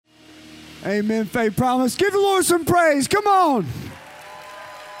Amen, Faith Promise. Give the Lord some praise. Come on.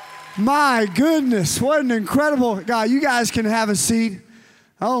 My goodness, what an incredible God. You guys can have a seat.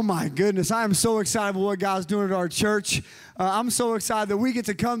 Oh my goodness, I am so excited about what God's doing at our church. I'm so excited that we get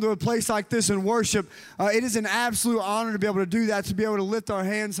to come to a place like this and worship. It is an absolute honor to be able to do that, to be able to lift our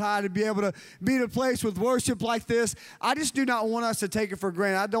hands high, to be able to be in a place with worship like this. I just do not want us to take it for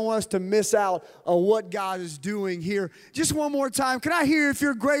granted. I don't want us to miss out on what God is doing here. Just one more time, can I hear if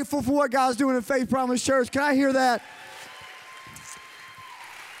you're grateful for what God's doing at Faith Promise Church? Can I hear that?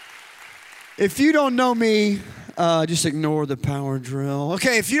 If you don't know me, just ignore the power drill.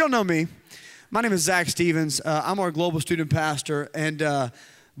 Okay, if you don't know me, my name is Zach Stevens. I'm our global student pastor, and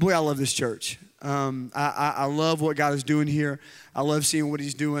boy, I love this church. I love what God is doing here. I love seeing what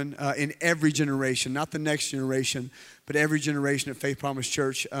He's doing in every generation, not the next generation, but every generation at Faith Promise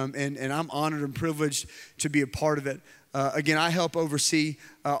Church, and I'm honored and privileged to be a part of it. Again, I help oversee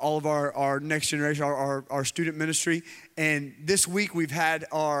all of our next generation, our student ministry, and this week we've had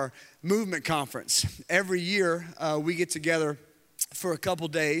our movement conference. Every year we get together for a couple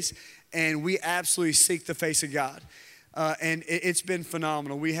days, and we absolutely seek the face of God. And it's been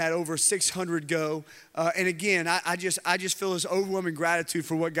phenomenal. We had over 600 go. And again, I just feel this overwhelming gratitude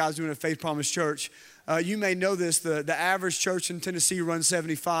for what God's doing at Faith Promise Church. You may know this, the average church in Tennessee runs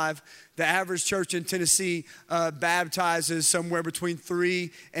 75. The average church in Tennessee baptizes somewhere between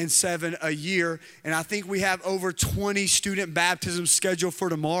 3 and 7 a year. And I think we have over 20 student baptisms scheduled for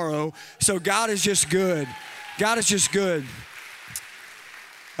tomorrow. So God is just good. God is just good.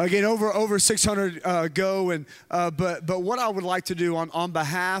 Again, over 600 go, and but what I would like to do on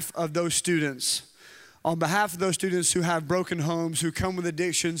behalf of those students, who have broken homes, who come with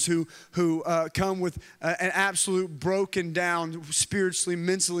addictions, who come with an absolute broken down spiritually,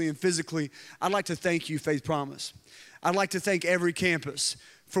 mentally, and physically, I'd like to thank you, Faith Promise. I'd like to thank every campus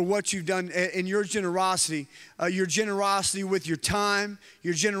for what you've done in your generosity with your time,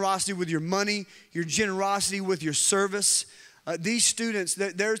 your generosity with your money, your generosity with your service. These students,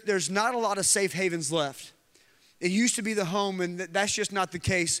 there's not a lot of safe havens left. It used to be the home, and that's just not the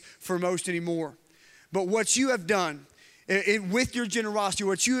case for most anymore. But what you have done, with your generosity,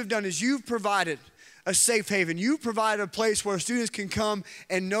 what you have done is you've provided a safe haven. You've provided a place where students can come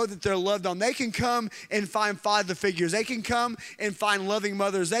and know that they're loved on. They can come and find father figures. They can come and find loving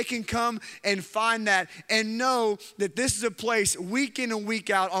mothers. They can come and find that and know that this is a place week in and week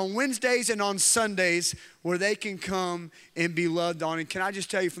out, on Wednesdays and on Sundays, where they can come and be loved on. And can I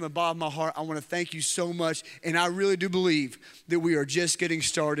just tell you from the bottom of my heart, I want to thank you so much. And I really do believe that we are just getting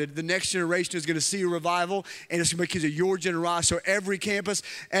started. The next generation is going to see a revival, and it's going to be because of your generosity. So every campus,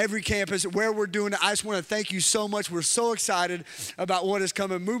 where we're doing it, I just want to thank you so much. We're so excited about what is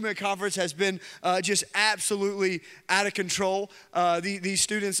coming. Movement Conference has been just absolutely out of control. These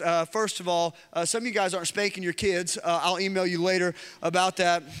students, first of all, some of you guys aren't spanking your kids. I'll email you later about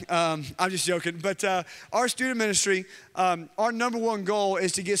that. I'm just joking. But our student ministry, our number one goal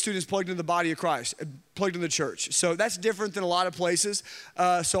is to get students plugged into the body of Christ, plugged in the church. So that's different than a lot of places.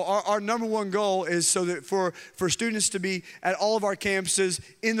 So our number one goal is so that for students to be at all of our campuses,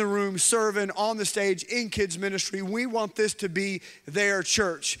 in the room, serving, on the stage, in kids ministry. We want this to be their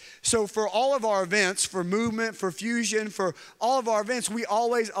church. So for all of our events, for Movement, for Fusion, for all of our events, we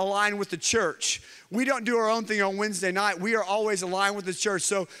always align with the church. We don't do our own thing on Wednesday night. We are always aligned with the church.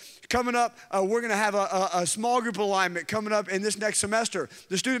 So coming up, we're going to have a small group alignment coming up in this next semester.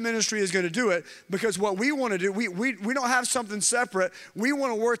 The student ministry is going to do it because what we want to do, we don't have something separate. We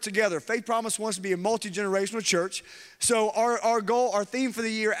want to work together. Faith Promise wants to be a multi-generational church. So our goal, our theme for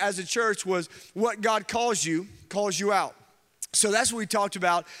the year as a church was what God calls you out. So that's what we talked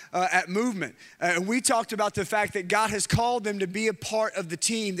about at Movement. We talked about the fact that God has called them to be a part of the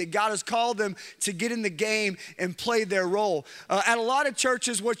team, that God has called them to get in the game and play their role. At a lot of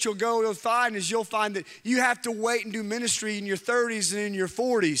churches, what you'll find that you have to wait and do ministry in your 30s and in your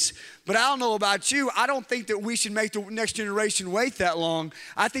 40s. But I don't know about you. I don't think that we should make the next generation wait that long.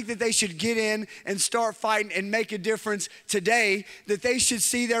 I think that they should get in and start fighting and make a difference today, that they should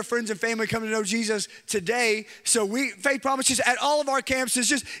see their friends and family come to know Jesus today. So Faith Promises at all of our campuses,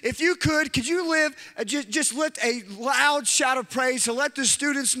 just if you could you just lift a loud shout of praise to let the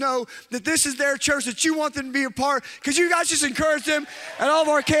students know that this is their church, that you want them to be a part. Could you guys just encourage them at all of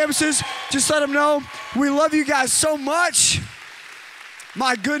our campuses? Just let them know we love you guys so much.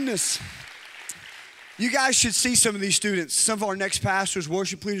 My goodness. You guys should see some of these students. Some of our next pastors,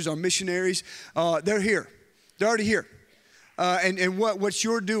 worship leaders, our missionaries, they're here. They're already here. And what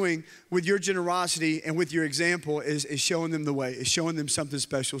you're doing with your generosity and with your example is showing them the way, is showing them something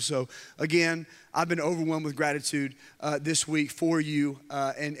special. So again, I've been overwhelmed with gratitude this week for you.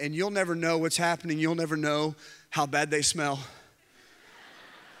 And you'll never know what's happening. You'll never know how bad they smell.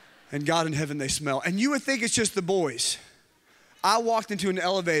 And God in heaven, they smell. And you would think it's just the boys. I walked into an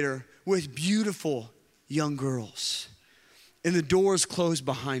elevator with beautiful young girls. And the doors closed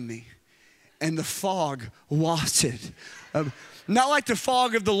behind me. And the fog wafted. Not like the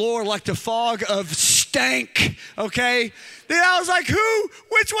fog of the Lord, like the fog of stank, okay? Then I was like,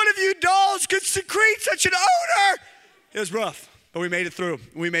 which one of you dolls could secrete such an odor? It was rough, but we made it through.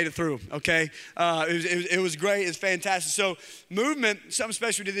 Okay? It was great. It's fantastic. So movement, something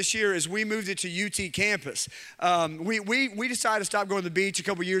special we did this year is we moved it to UT campus. We decided to stop going to the beach a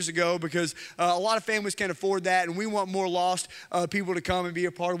couple years ago because a lot of families can't afford that, and we want more lost people to come and be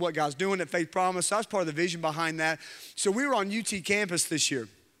a part of what God's doing at Faith Promise. So that's part of the vision behind that. So we were on UT campus this year.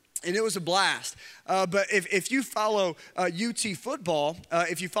 And it was a blast. But if you follow UT football,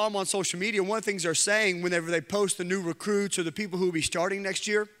 if you follow them on social media, one of the things they're saying whenever they post the new recruits or the people who will be starting next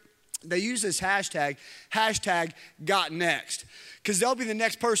year, they use this hashtag got next. Because they'll be the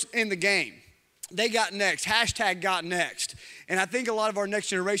next person in the game. They got next, hashtag got next. And I think a lot of our next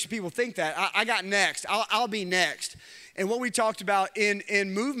generation people think that. I got next, I'll be next. And what we talked about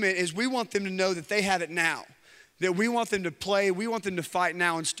in movement is we want them to know that they have it now. That we want them to play, we want them to fight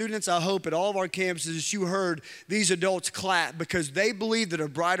now. And students, I hope at all of our campuses, as you heard these adults clap because they believe that a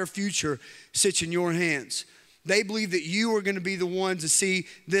brighter future sits in your hands. They believe that you are going to be the ones to see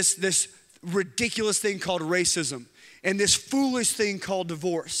this ridiculous thing called racism and this foolish thing called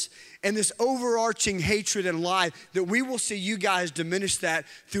divorce and this overarching hatred and lie, that we will see you guys diminish that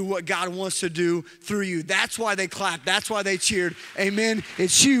through what God wants to do through you. That's why they clapped. That's why they cheered. Amen.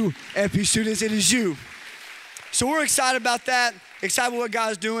 It's you, FP students. It is you. So we're excited about that, excited about what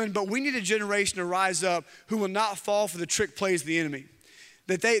God's doing, but we need a generation to rise up who will not fall for the trick plays of the enemy.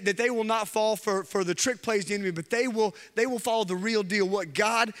 That they will not fall for the trick plays of the enemy, but they will follow the real deal, what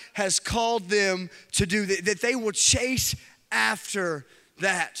God has called them to do, that they will chase after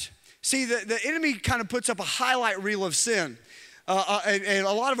that. See, the enemy kind of puts up a highlight reel of sin. And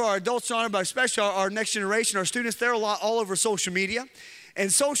a lot of our adults on it, but especially our next generation, our students, they're all over social media.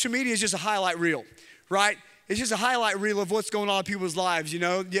 And social media is just a highlight reel, right? It's just a highlight reel of what's going on in people's lives, you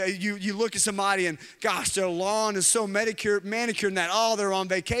know. You look at somebody and, gosh, their lawn is so manicured and that, oh, they're on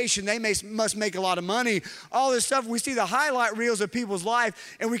vacation. They must make a lot of money. All this stuff, we see the highlight reels of people's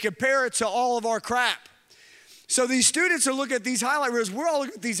life, and we compare it to all of our crap. So these students are looking at these highlight reels. We're all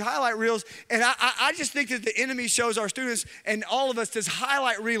looking at these highlight reels, and I just think that the enemy shows our students and all of us this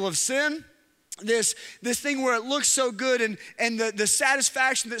highlight reel of sin. This thing where it looks so good and the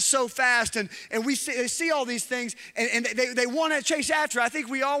satisfaction that's so fast and we see all these things and they want to chase after it. I think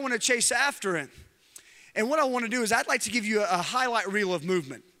we all want to chase after it. And what I want to do is I'd like to give you a highlight reel of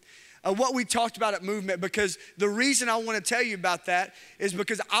movement. What we talked about at Movement, because the reason I want to tell you about that is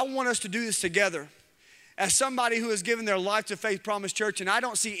because I want us to do this together. As somebody who has given their life to Faith Promise Church, and I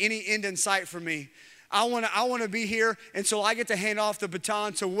don't see any end in sight for me. I want to be here, and so I get to hand off the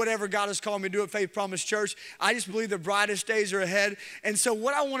baton to whatever God has called me to do at Faith Promise Church. I just believe the brightest days are ahead. And so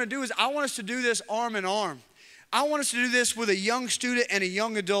what I want to do is I want us to do this arm in arm. I want us to do this with a young student and a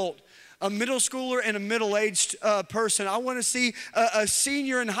young adult, a middle schooler and a middle-aged person. I want to see a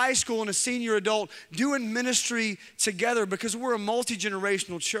senior in high school and a senior adult doing ministry together because we're a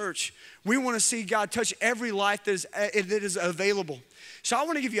multi-generational church. We want to see God touch every life that is available. So I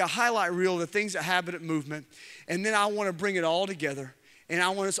want to give you a highlight reel of the things that happen at Movement, and then I want to bring it all together, and I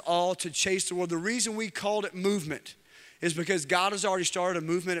want us all to chase the world. The reason we called it Movement is because God has already started a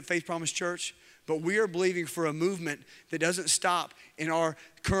movement at Faith Promise Church, but we are believing for a movement that doesn't stop in our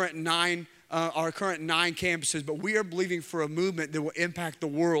current nine campuses, but we are believing for a movement that will impact the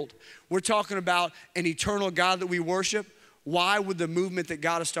world. We're talking about an eternal God that we worship. Why would the movement that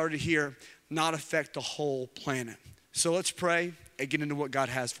God has started here not affect the whole planet? So let's pray and get into what God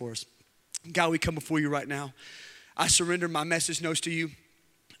has for us. God, we come before you right now. I surrender my message notes to you.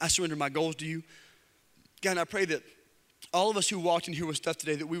 I surrender my goals to you. God, I pray that all of us who walked in here with stuff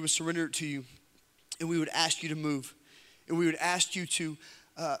today, that we would surrender it to you and we would ask you to move. And we would ask you to,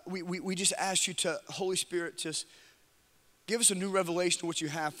 we just ask you to, Holy Spirit, just give us a new revelation of what you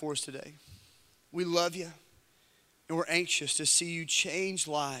have for us today. We love you and we're anxious to see you change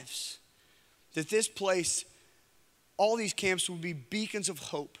lives. That this place, all these camps will be beacons of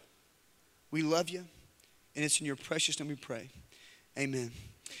hope. We love you, and it's in your precious name we pray. Amen.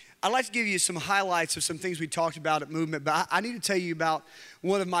 I'd like to give you some highlights of some things we talked about at Movement, but I need to tell you about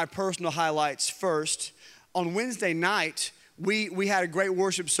one of my personal highlights first. On Wednesday night, We had a great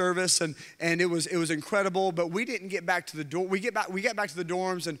worship service and it was incredible, but we didn't get back to the dorm. We get back to the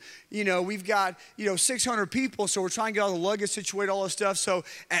dorms and we've got 600 people, so we're trying to get all the luggage situated, all this stuff. So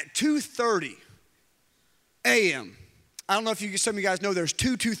at 2:30 a.m. I don't know if some of you guys know there's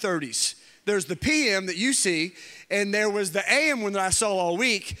two 2:30s. There's the PM that you see, and there was the AM one that I saw all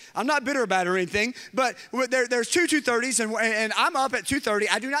week. I'm not bitter about it or anything, but there's two 2:30s, and I'm up at 2:30.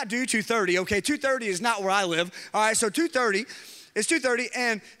 I do not do 2:30, okay? 2:30 is not where I live, all right? So 2:30, it's 2:30,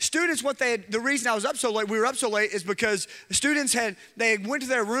 and students, the reason I was up so late, we were up so late, is because students they went to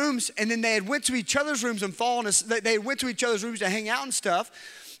their rooms, and then they had went to each other's rooms and they went to each other's rooms to hang out and stuff,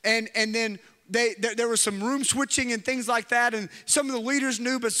 and then there was some room switching and things like that, and some of the leaders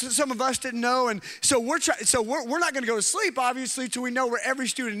knew, but some of us didn't know, and so we're not going to go to sleep obviously till we know where every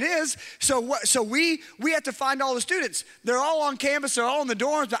student is. So we have to find all the students. They're all on campus, they're all in the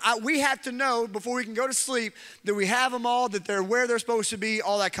dorms, but we have to know before we can go to sleep that we have them all, that they're where they're supposed to be,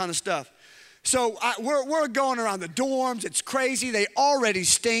 all that kind of stuff. So we're going around the dorms. It's crazy. They already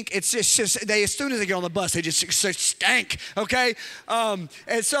stink. It's just as soon as they get on the bus, they just stink. Okay,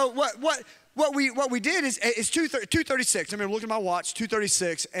 and so what we did is 2:36. I mean, look at my watch,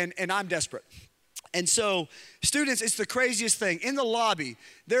 2:36, and I'm desperate. And so, students, it's the craziest thing. In the lobby,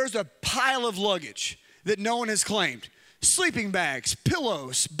 there's a pile of luggage that no one has claimed. Sleeping bags,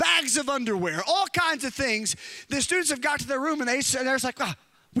 pillows, bags of underwear, all kinds of things. The students have got to their room, and they're just like,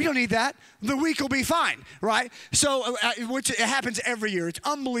 we don't need that. The week will be fine, right? So, which it happens every year. It's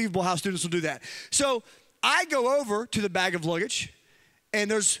unbelievable how students will do that. So, I go over to the bag of luggage, and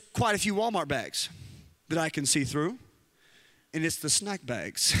there's quite a few Walmart bags that I can see through, and it's the snack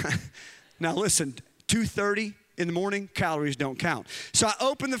bags. Now listen, 2:30 in the morning, calories don't count. So I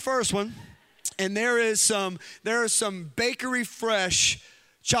open the first one, and there are some bakery fresh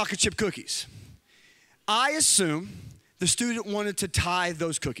chocolate chip cookies. I assume the student wanted to tithe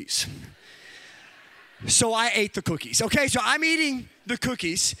those cookies. So I ate the cookies. Okay, so I'm eating the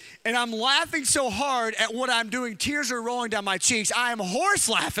cookies, and I'm laughing so hard at what I'm doing. Tears are rolling down my cheeks. I am horse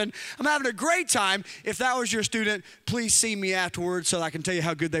laughing. I'm having a great time. If that was your student, please see me afterwards so I can tell you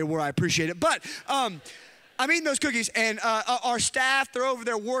how good they were. I appreciate it. But I'm eating those cookies, and our staff, they're over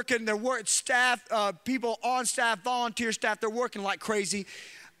there working. Staff, people on staff, volunteer staff, they're working like crazy.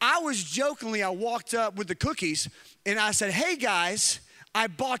 I walked up with the cookies, and I said, hey, guys, I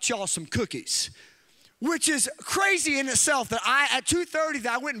bought y'all some cookies. Which is crazy in itself that at 2:30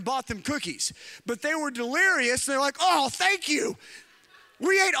 I went and bought them cookies. But they were delirious. They're like, oh, thank you.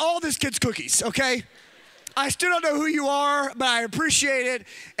 We ate all this kid's cookies, okay? I still don't know who you are, but I appreciate it.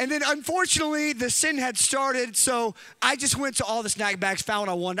 And then unfortunately, the sin had started, so I just went to all the snack bags, found what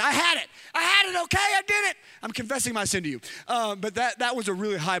I wanted. I had it, okay? I did it. I'm confessing my sin to you. But that was a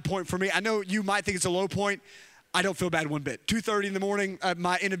really high point for me. I know you might think it's a low point. I don't feel bad one bit. 2:30 in the morning,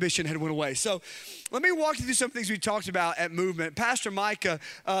 my inhibition had went away. So let me walk you through some things we talked about at Movement. Pastor Micah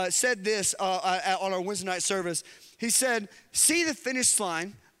said this on our Wednesday night service. He said, see the finish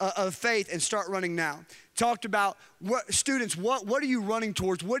line of faith and start running now. Talked about what are you running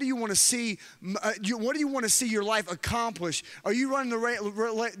towards? What do you want to see? What do you want to see your life accomplish? Are you running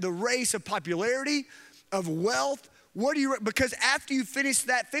the race of popularity, of wealth? Because after you finish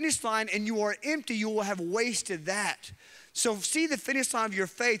that finish line and you are empty, you will have wasted that. So see the finish line of your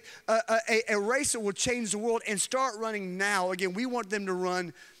faith, a race that will change the world, and start running now. Again, we want them to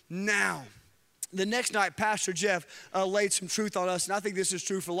run now. The next night, Pastor Jeff laid some truth on us, and I think this is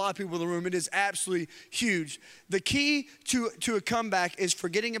true for a lot of people in the room. It is absolutely huge. The key to a comeback is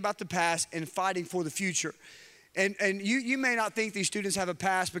forgetting about the past and fighting for the future. And you may not think these students have a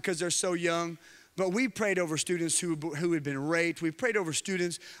past because they're so young, but we prayed over students who had been raped. We prayed over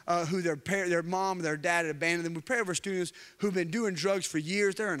students who their mom or their dad had abandoned them. We prayed over students who've been doing drugs for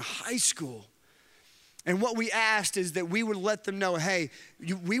years. They're in high school. And what we asked is that we would let them know, hey,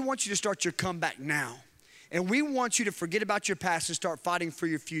 we want you to start your comeback now. And we want you to forget about your past and start fighting for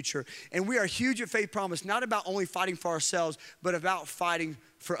your future. And we are huge at Faith Promise, not about only fighting for ourselves, but about fighting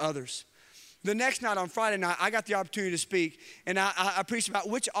for others. The next night, on Friday night, I got the opportunity to speak, and I preached about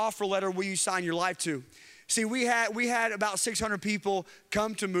which offer letter will you sign your life to. See, we had about 600 people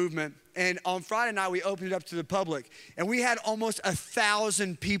come to Movement, and on Friday night, we opened it up to the public. And we had almost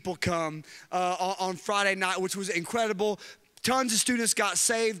 1,000 people come on Friday night, which was incredible. Tons of students got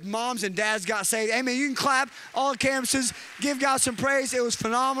saved. Moms and dads got saved. Amen. You can clap all campuses. Give God some praise. It was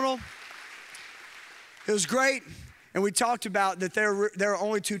phenomenal. It was great. And we talked about that there are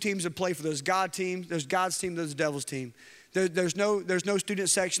only two teams that play for those. God's team, there's God's team, there's the devil's team. There's no student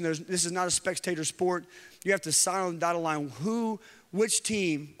section. This is not a spectator sport. You have to sign on the dotted line. Which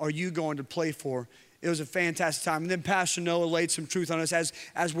team are you going to play for It was a fantastic time. And then Pastor Noah laid some truth on us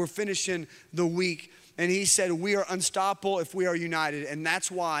as we're finishing the week. And he said, we are unstoppable if we are united. And that's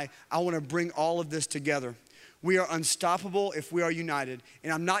why I want to bring all of this together. We are unstoppable if we are united.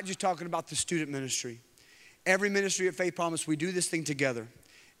 And I'm not just talking about the student ministry. Every ministry at Faith Promise, we do this thing together.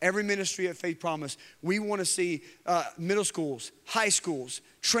 Every ministry at Faith Promise, we want to see middle schools, high schools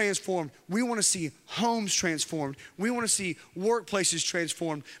transformed. We want to see homes transformed. We want to see workplaces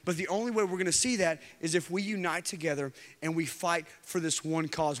transformed. But the only way we're going to see that is if we unite together and we fight for this one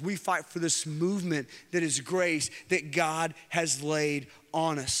cause. We fight for this movement that is grace that God has laid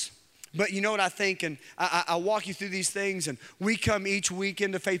on us. But you know what I think, and I walk you through these things, and we come each week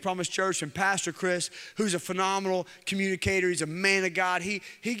into Faith Promise Church, and Pastor Chris, who's a phenomenal communicator, he's a man of God, he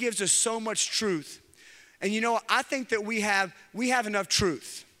gives us so much truth. And you know, I think that we have enough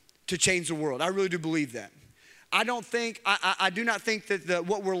truth to change the world. I really do believe that. I do not think that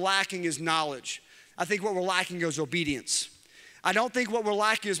what we're lacking is knowledge. I think what we're lacking is obedience. I don't think what we're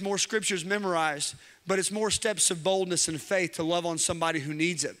lacking is more scriptures memorized, but it's more steps of boldness and faith to love on somebody who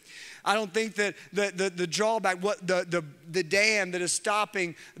needs it. I don't think that the drawback, the dam that is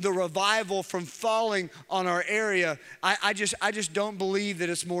stopping the revival from falling on our area, I just don't believe that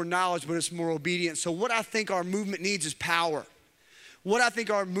it's more knowledge, but it's more obedience. So what I think our movement needs is power. What I think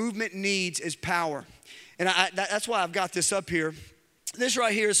our movement needs is power. And that's why I've got this up here. This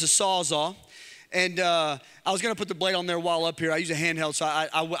right here is a Sawzall. And I was going to put the blade on there while up here. I use a handheld, so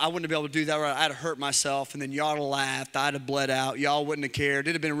I wouldn't be able to do that. Right? I'd have hurt myself, and then y'all would have laughed. I'd have bled out. Y'all wouldn't have cared.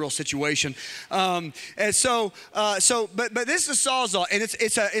 It'd have been a real situation. But this is a Sawzall, and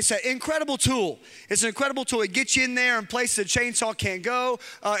it's an incredible tool. It's an incredible tool. It gets you in there in places a chainsaw can't go.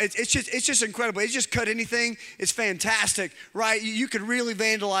 It's just incredible. It just cut anything. It's fantastic, right? You could really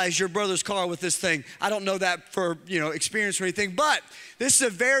vandalize your brother's car with this thing. I don't know that for experience or anything, but this is a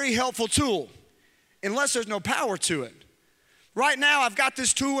very helpful tool. Unless there's no power to it. Right now, I've got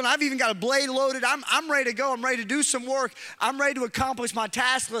this tool, and I've even got a blade loaded. I'm ready to go. I'm ready to do some work. I'm ready to accomplish my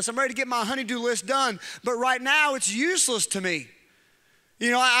task list. I'm ready to get my honey-do list done. But right now, it's useless to me.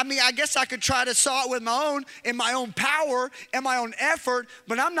 I guess I could try to saw it with my own power and my own effort,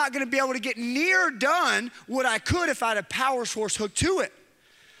 but I'm not going to be able to get near done what I could if I had a power source hooked to it.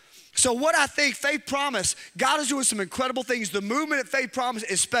 So what I think, Faith Promise, God is doing some incredible things. The movement at Faith Promise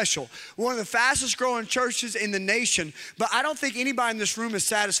is special. We're one of the fastest growing churches in the nation, but I don't think anybody in this room is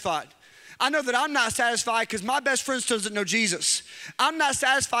satisfied. I know that I'm not satisfied because my best friend still doesn't know Jesus. I'm not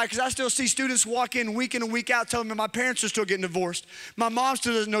satisfied because I still see students walk in and week out telling me my parents are still getting divorced. My mom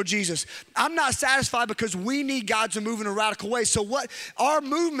still doesn't know Jesus. I'm not satisfied because we need God to move in a radical way. So what our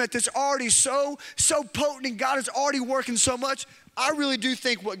movement that's already so potent and God is already working so much, I really do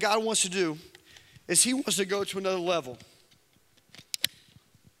think what God wants to do is he wants to go to another level.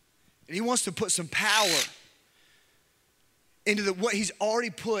 And he wants to put some power into what he's already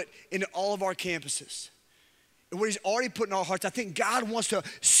put into all of our campuses. And what he's already put in our hearts. I think God wants to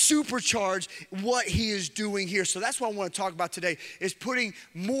supercharge what he is doing here. So that's what I want to talk about today, is putting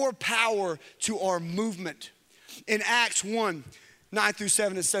more power to our movement. In Acts 1,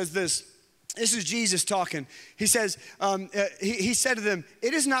 9-7, it says this. This is Jesus talking. He says, he said to them,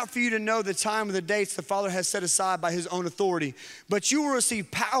 "It is not for you to know the time or the dates the Father has set aside by his own authority, but you will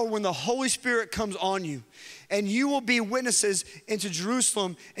receive power when the Holy Spirit comes on you. And you will be witnesses into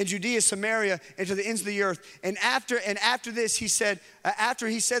Jerusalem and Judea, Samaria, and to the ends of the earth." And after this, he said, after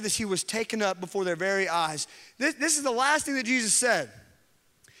he said this, he was taken up before their very eyes. This is the last thing that Jesus said.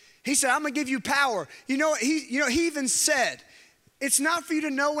 He said, "I'm gonna give you power." He even said, "It's not for you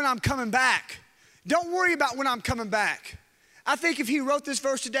to know when I'm coming back. Don't worry about when I'm coming back." I think if he wrote this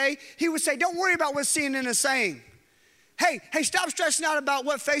verse today, he would say, don't worry about what CNN is saying. Hey, stop stressing out about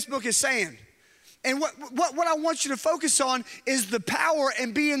what Facebook is saying. And what I want you to focus on is the power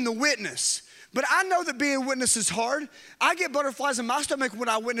and being the witness. But I know that being a witness is hard. I get butterflies in my stomach when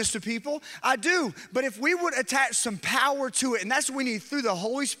I witness to people. I do. But if we would attach some power to it, and that's what we need through the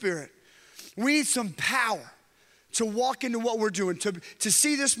Holy Spirit, we need some power to walk into what we're doing, to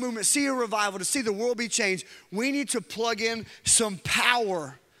see this movement, see a revival, to see the world be changed. We need to plug in some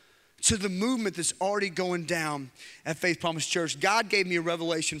power to the movement that's already going down at Faith Promise Church. God gave me a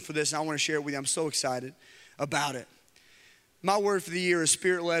revelation for this, and I want to share it with you. I'm so excited about it. My word for the year is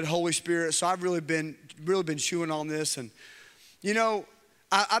Spirit-led, Holy Spirit. So I've really been chewing on this. And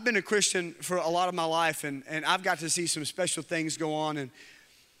I've been a Christian for a lot of my life, and I've got to see some special things go on.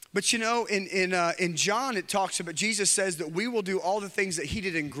 But in John, it talks about, Jesus says that we will do all the things that he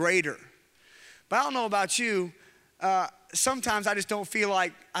did and greater. But I don't know about you, sometimes I just don't feel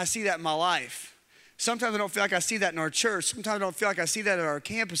like I see that in my life. Sometimes I don't feel like I see that in our church. Sometimes I don't feel like I see that at our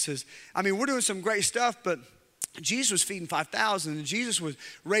campuses. I mean, we're doing some great stuff, but Jesus was feeding 5,000, and Jesus was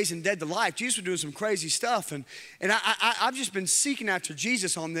raising dead to life. Jesus was doing some crazy stuff, and I've just been seeking after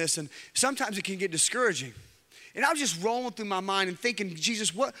Jesus on this, and sometimes it can get discouraging. And I was just rolling through my mind and thinking,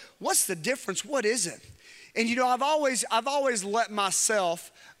 Jesus, what's the difference? What is it? And you know, I've always let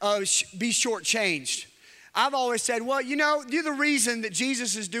myself be shortchanged. I've always said, well, you know, the reason that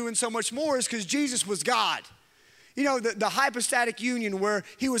Jesus is doing so much more is because Jesus was God. You know, the hypostatic union where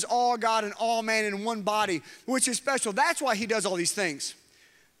he was all God and all man in one body, which is special. That's why he does all these things.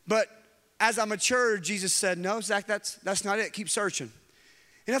 But as I matured, Jesus said, no, Zach, that's not it. Keep searching.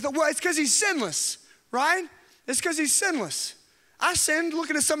 And I thought, well, it's because he's sinless, right? It's because he's sinless. I sinned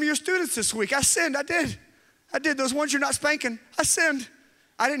looking at some of your students this week. I sinned, I did. Those ones you're not spanking, I sinned.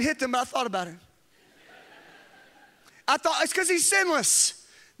 I didn't hit them, but I thought about it. I thought it's because he's sinless.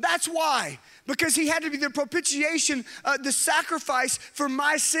 That's why. Because he had to be the propitiation, the sacrifice for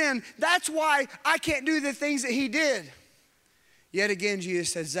my sin. That's why I can't do the things that he did. Yet again,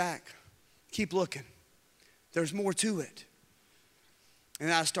 Jesus said, Zach, keep looking. There's more to it.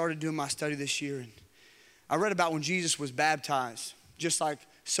 And I started doing my study this year. And I read about when Jesus was baptized, just like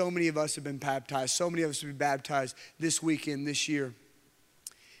so many of us have been baptized. So many of us will be baptized this weekend, this year.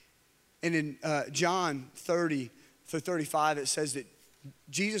 And in John 30-35, it says that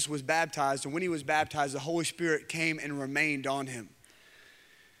Jesus was baptized, and when he was baptized, the Holy Spirit came and remained on him.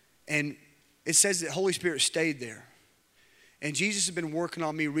 And it says that the Holy Spirit stayed there. And Jesus has been working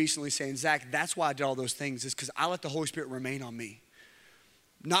on me recently saying, Zach, that's why I did all those things, is because I let the Holy Spirit remain on me.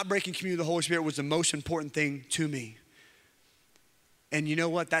 Not breaking communion with the Holy Spirit was the most important thing to me. And you know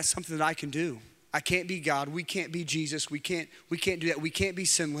what? That's something that I can do. I can't be God. We can't be Jesus. We can't do that. We can't be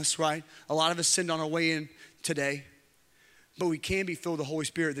sinless, right? A lot of us sinned on our way in today. But we can be filled with the Holy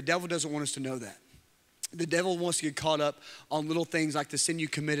Spirit. The devil doesn't want us to know that. The devil wants to get caught up on little things like the sin you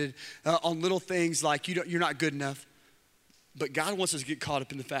committed, on little things like you're not good enough. But God wants us to get caught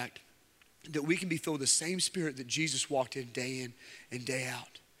up in the fact that we can be filled with the same Spirit that Jesus walked in and day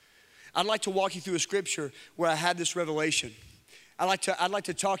out. I'd like to walk you through a scripture where I had this revelation. I'd like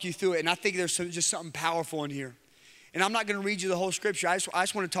to talk you through it, and I think there's just something powerful in here. And I'm not going to read you the whole scripture. I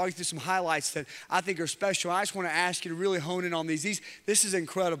just want to talk you through some highlights that I think are special. I just want to ask you to really hone in on these. This is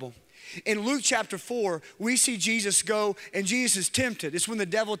incredible. In Luke chapter 4, we see Jesus go, and Jesus is tempted. It's when the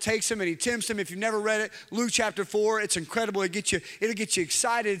devil takes him and he tempts him. If you've never read it, Luke chapter 4, it's incredible. It'll get you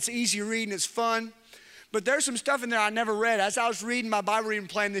excited. It's easy reading. It's fun. But there's some stuff in there I never read. As I was reading my Bible reading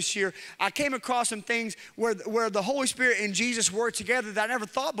plan this year, I came across some things where the Holy Spirit and Jesus worked together that I never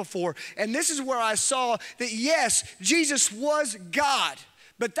thought before. And this is where I saw that, yes, Jesus was God.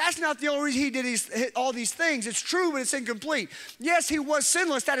 But that's not the only reason he did all these things. It's true, but it's incomplete. Yes, he was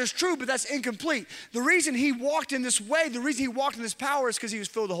sinless. That is true, but that's incomplete. The reason he walked in this way, the reason he walked in this power is because he was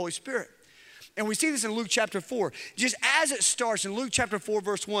filled with the Holy Spirit. And we see this in Luke chapter 4. Just as it starts in Luke chapter 4,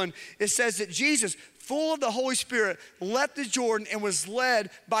 verse 1, it says that Jesus, full of the Holy Spirit, left the Jordan and was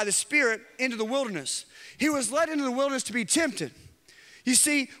led by the Spirit into the wilderness. He was led into the wilderness to be tempted. You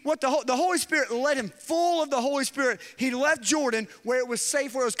see, what the Holy Spirit led him, full of the Holy Spirit. He left Jordan where it was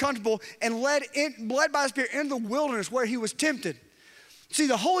safe, where it was comfortable, and led by the Spirit into the wilderness where he was tempted. See,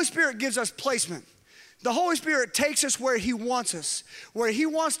 the Holy Spirit gives us placement. The Holy Spirit takes us where he wants us, where he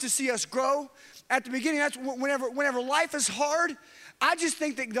wants to see us grow. At the beginning, that's whenever life is hard, I just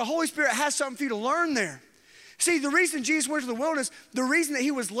think that the Holy Spirit has something for you to learn there. See, the reason Jesus went to the wilderness, the reason that he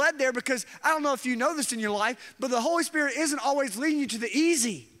was led there, because I don't know if you know this in your life, but the Holy Spirit isn't always leading you to the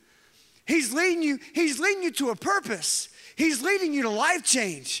easy. He's leading you to a purpose. He's leading you to life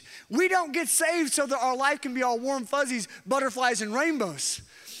change. We don't get saved so that our life can be all warm fuzzies, butterflies, and rainbows.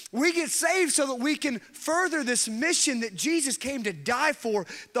 We get saved so that we can further this mission that Jesus came to die for.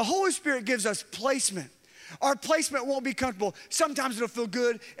 The Holy Spirit gives us placement. Our placement won't be comfortable. Sometimes it'll feel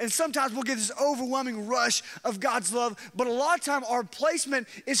good, and sometimes we'll get this overwhelming rush of God's love. But a lot of time, our placement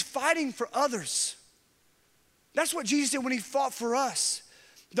is fighting for others. That's what Jesus did when he fought for us.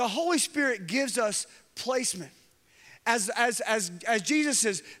 The Holy Spirit gives us placement. As Jesus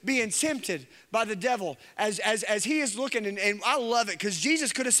is being tempted by the devil, as he is looking, and I love it, because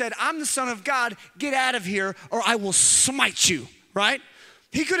Jesus could have said, I'm the Son of God, get out of here, or I will smite you, right?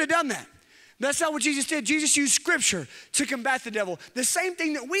 He could have done that. That's not what Jesus did. Jesus used scripture to combat the devil. The same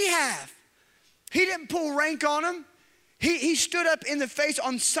thing that we have. He didn't pull rank on him. He stood up in the face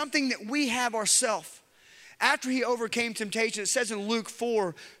on something that we have ourselves. After he overcame temptation, it says in Luke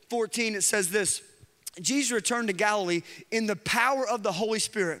 4:14, it says this, Jesus returned to Galilee in the power of the Holy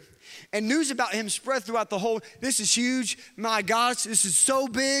Spirit, And news about him spread throughout the whole, this is huge. My gosh, this is so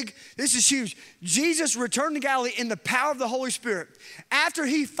big. This is huge. Jesus returned to Galilee in the power of the Holy Spirit. After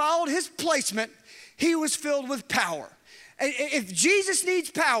he followed his placement, he was filled with power. If Jesus needs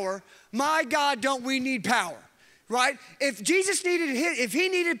power, my God, don't we need power? Right? If he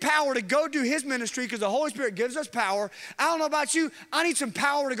needed power to go do his ministry, because the Holy Spirit gives us power, I don't know about you, I need some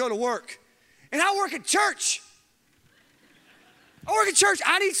power to go to work. And I work at church.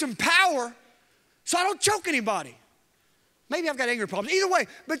 I need some power so I don't choke anybody. Maybe I've got anger problems. Either way,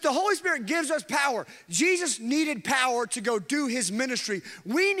 but the Holy Spirit gives us power. Jesus needed power to go do his ministry.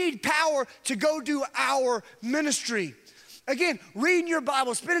 We need power to go do our ministry. Again, reading your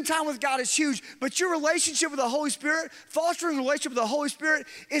Bible, spending time with God is huge, but your relationship with the Holy Spirit, fostering a relationship with the Holy Spirit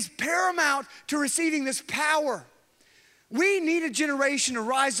is paramount to receiving this power. We need a generation to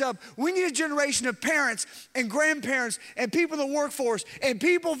rise up. We need a generation of parents and grandparents and people in the workforce and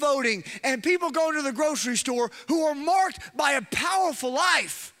people voting and people going to the grocery store who are marked by a powerful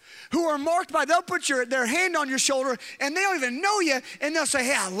life, who are marked by, they'll put their hand on your shoulder and they don't even know you and they'll say,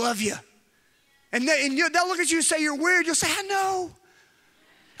 hey, I love you. And they'll look at you and say, you're weird. You'll say, I know.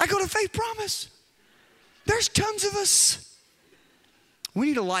 I go to Faith Promise. There's tons of us. We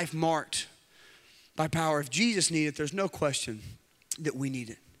need a life marked by power. If Jesus needed it, there's no question that we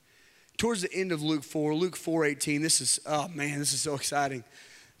need it. Towards the end of Luke 4:18, this is so exciting.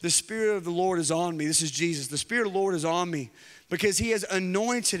 The Spirit of the Lord is on me. This is Jesus. The Spirit of the Lord is on me because he has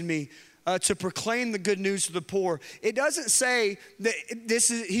anointed me to proclaim the good news to the poor. It doesn't say that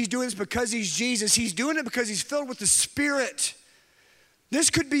he's doing this because he's Jesus. He's doing it because he's filled with the Spirit. This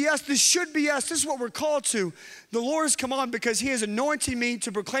could be us. This should be us. This is what we're called to. The Lord has come on because he has anointed me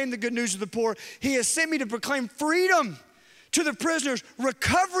to proclaim the good news to the poor. He has sent me to proclaim freedom to the prisoners,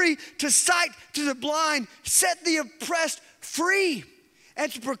 recovery to sight to the blind, set the oppressed free,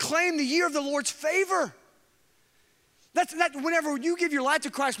 and to proclaim the year of the Lord's favor. That's whenever you give your life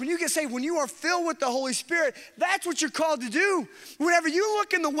to Christ, when you get saved, when you are filled with the Holy Spirit, that's what you're called to do. Whenever you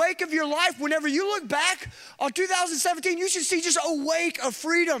look in the wake of your life, whenever you look back on 2017, you should see just a wake of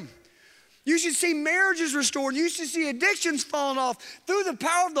freedom. You should see marriages restored. You should see addictions falling off through the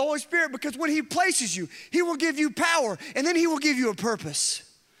power of the Holy Spirit, because when he places you, he will give you power and then he will give you a purpose.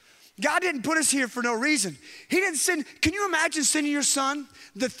 God didn't put us here for no reason. He didn't send, can you imagine sending your son,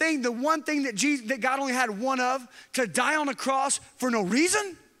 the one thing that God only had one of, to die on a cross for no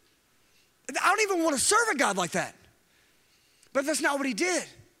reason? I don't even want to serve a God like that. But that's not what he did.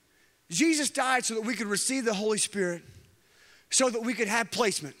 Jesus died so that we could receive the Holy Spirit, so that we could have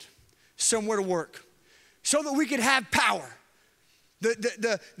placement, somewhere to work, so that we could have power,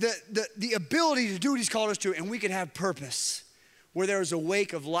 the ability to do what he's called us to, and we could have purpose, where there is a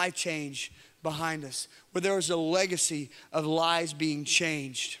wake of life change behind us, where there is a legacy of lives being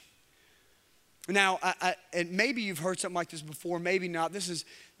changed. Now, and maybe you've heard something like this before, maybe not.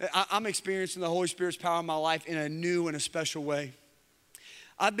 I'm experiencing the Holy Spirit's power in my life in a new and a special way.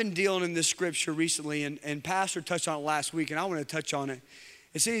 I've been dealing in this scripture recently, and Pastor touched on it last week, and I want to touch on it.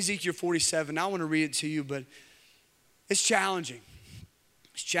 It's in Ezekiel 47. I want to read it to you, but it's challenging.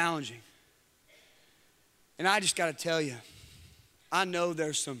 It's challenging. And I just got to tell you, I know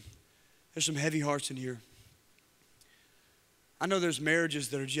there's some heavy hearts in here. I know there's marriages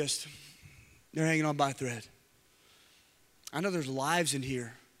that are they're hanging on by a thread. I know there's lives in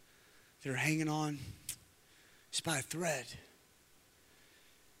here that are hanging on just by a thread.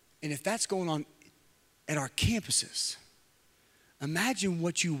 And if that's going on at our campuses, imagine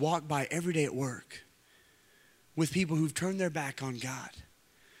what you walk by every day at work with people who've turned their back on God,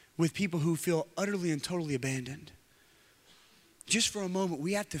 with people who feel utterly and totally abandoned. Just for a moment,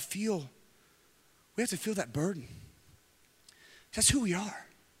 we have to feel that burden. That's who we are.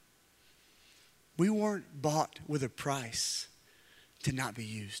 We weren't bought with a price to not be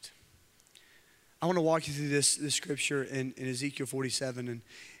used. I want to walk you through this scripture in Ezekiel 47.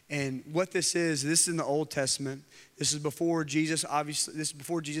 And what this is in the Old Testament. This is before Jesus, obviously, this is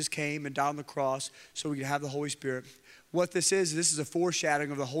before Jesus came and died on the cross so we could have the Holy Spirit. What this is a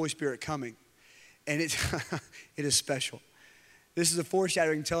foreshadowing of the Holy Spirit coming. And it is special. This is a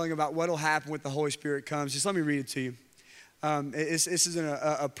foreshadowing, telling about what will happen when the Holy Spirit comes. Just let me read it to you. This is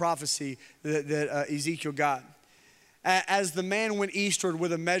a prophecy that Ezekiel got. As the man went eastward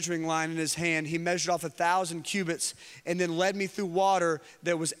with a measuring line in his hand, he measured off 1,000 cubits and then led me through water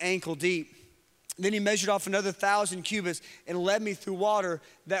that was ankle deep. Then he measured off another 1,000 cubits and led me through water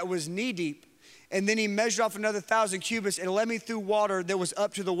that was knee deep. And then he measured off another 1,000 cubits and led me through water that was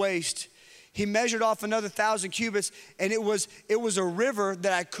up to the waist. He measured off another 1,000 cubits, and it was a river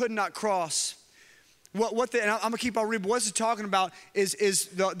that I could not cross. And I'm gonna keep on reading, but what it's talking about is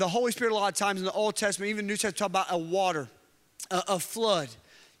the Holy Spirit a lot of times in the Old Testament, even the New Testament, talk about a water, a flood.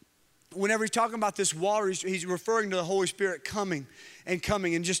 Whenever he's talking about this water, he's referring to the Holy Spirit coming.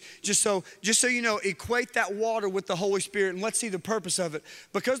 And just so you know, equate that water with the Holy Spirit, and let's see the purpose of it.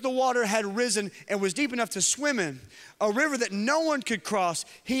 Because the water had risen and was deep enough to swim in, a river that no one could cross,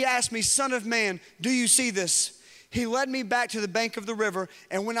 he asked me, "Son of man, do you see this?" He led me back to the bank of the river,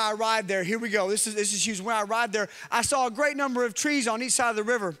 and when I arrived there, here we go, this is huge. When I arrived there, I saw a great number of trees on each side of the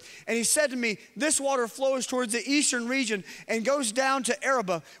river. And he said to me, "This water flows towards the eastern region and goes down to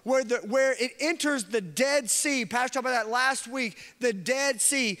Arabah, where it enters the Dead Sea." Pastor talked about that last week, the Dead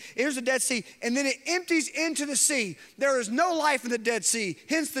Sea. Here's the Dead Sea, and then it empties into the sea. There is no life in the Dead Sea,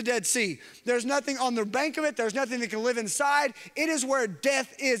 hence the Dead Sea. There's nothing on the bank of it. There's nothing that can live inside. It is where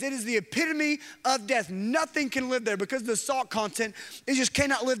death is. It is the epitome of death. Nothing can live there because of the salt content. It just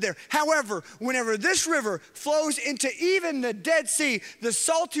cannot live there. However, whenever this river flows into even the Dead Sea, the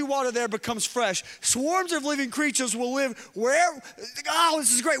salty water there becomes fresh. Swarms of living creatures will live wherever. Oh,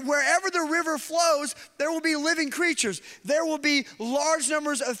 this is great. Wherever the river flows, there will be living creatures. There will be large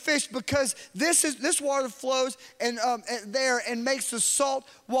numbers of fish because this water flows there and makes the salt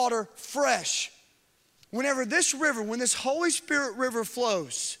water fresh. When this Holy Spirit river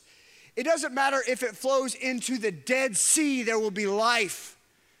flows, it doesn't matter if it flows into the Dead Sea, there will be life.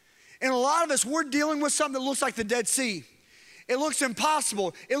 And a lot of us, we're dealing with something that looks like the Dead Sea. It looks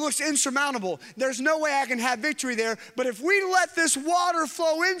impossible. It looks insurmountable. There's no way I can have victory there. But if we let this water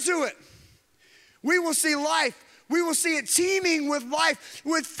flow into it, we will see life. We will see it teeming with life,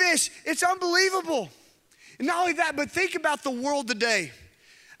 with fish. It's unbelievable. And not only that, but think about the world today.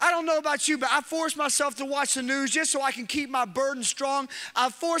 I don't know about you, but I force myself to watch the news just so I can keep my burden strong.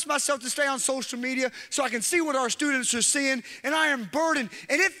 I force myself to stay on social media so I can see what our students are seeing, and I am burdened.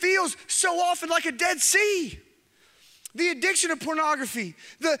 And it feels so often like a Dead Sea. The addiction of pornography,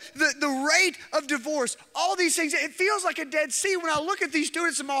 the rate of divorce, all these things, it feels like a Dead Sea when I look at these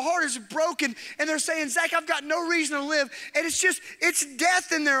students and my heart is broken and they're saying, "Zach, I've got no reason to live." And it's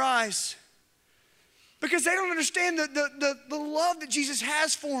death in their eyes. Because they don't understand the love that Jesus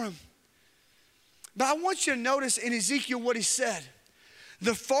has for them. But I want you to notice in Ezekiel what he said.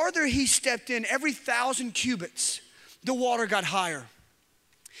 The farther he stepped in, every 1,000 cubits, the water got higher.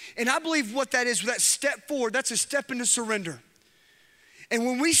 And I believe what that is, that step forward, that's a step into surrender. And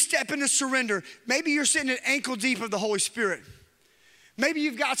when we step into surrender, maybe you're sitting at ankle deep of the Holy Spirit. Maybe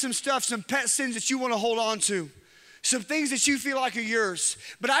you've got some stuff, some pet sins that you want to hold on to. Some things that you feel like are yours.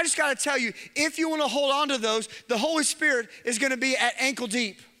 But I just got to tell you, if you want to hold on to those, the Holy Spirit is going to be at ankle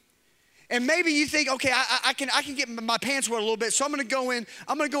deep. And maybe you think, okay, I can get my pants wet a little bit, so I'm going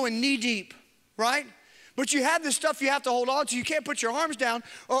to go in knee deep, right? But you have this stuff you have to hold on to. You can't put your arms down,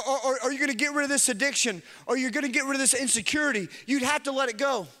 or you're going to get rid of this addiction, or you're going to get rid of this insecurity. You'd have to let it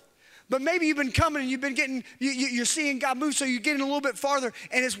go. But maybe you've been coming and you've been getting, you're seeing God move, so you're getting a little bit farther,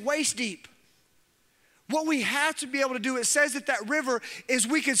 and it's waist deep. What we have to be able to do, it says that river is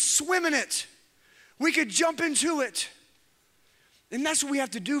we could swim in it. We could jump into it. And that's what we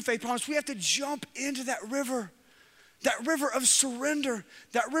have to do, Faith Promise. We have to jump into that river of surrender,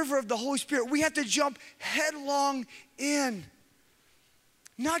 that river of the Holy Spirit. We have to jump headlong in,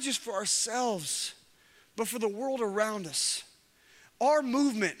 not just for ourselves, but for the world around us. Our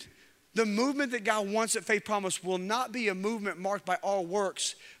movement, the movement that God wants at Faith Promise, will not be a movement marked by our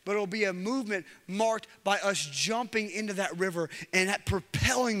works, but it'll be a movement marked by us jumping into that river and that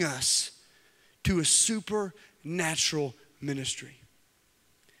propelling us to a supernatural ministry.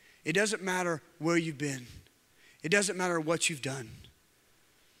 It doesn't matter where you've been. It doesn't matter what you've done.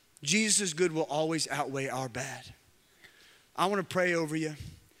 Jesus' good will always outweigh our bad. I want to pray over you,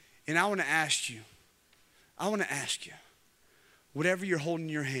 and I want to ask you, whatever you're holding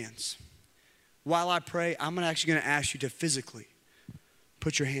in your hands, while I pray, I'm actually going to ask you to physically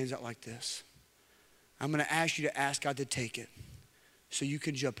put your hands out like this. I'm going to ask you to ask God to take it so you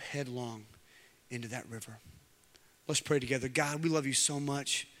can jump headlong into that river. Let's pray together. God, we love you so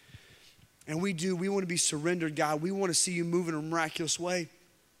much. And we want to be surrendered, God. We want to see you move in a miraculous way.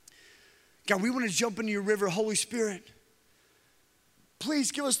 God, we want to jump into your river, Holy Spirit.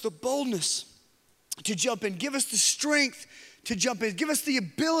 Please give us the boldness to jump in. Give us the strength to jump in. Give us the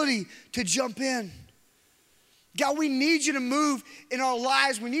ability to jump in. God, we need you to move in our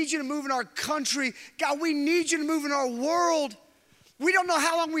lives. We need you to move in our country. God, we need you to move in our world. We don't know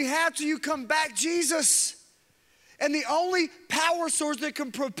how long we have till you come back, Jesus. And the only power source that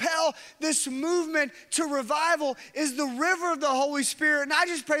can propel this movement to revival is the river of the Holy Spirit. And I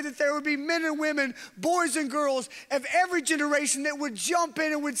just pray that there would be men and women, boys and girls of every generation that would jump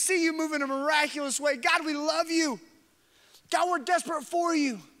in and would see you move in a miraculous way. God, we love you. God, we're desperate for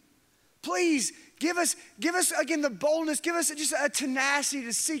you. Please give us again the boldness, give us just a tenacity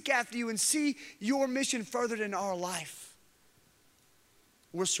to seek after you and see your mission furthered in our life.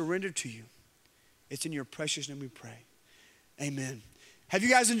 We're surrendered to you. It's in your precious name we pray. Amen. Have you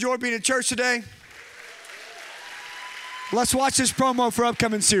guys enjoyed being at church today? Let's watch this promo for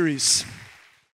upcoming series.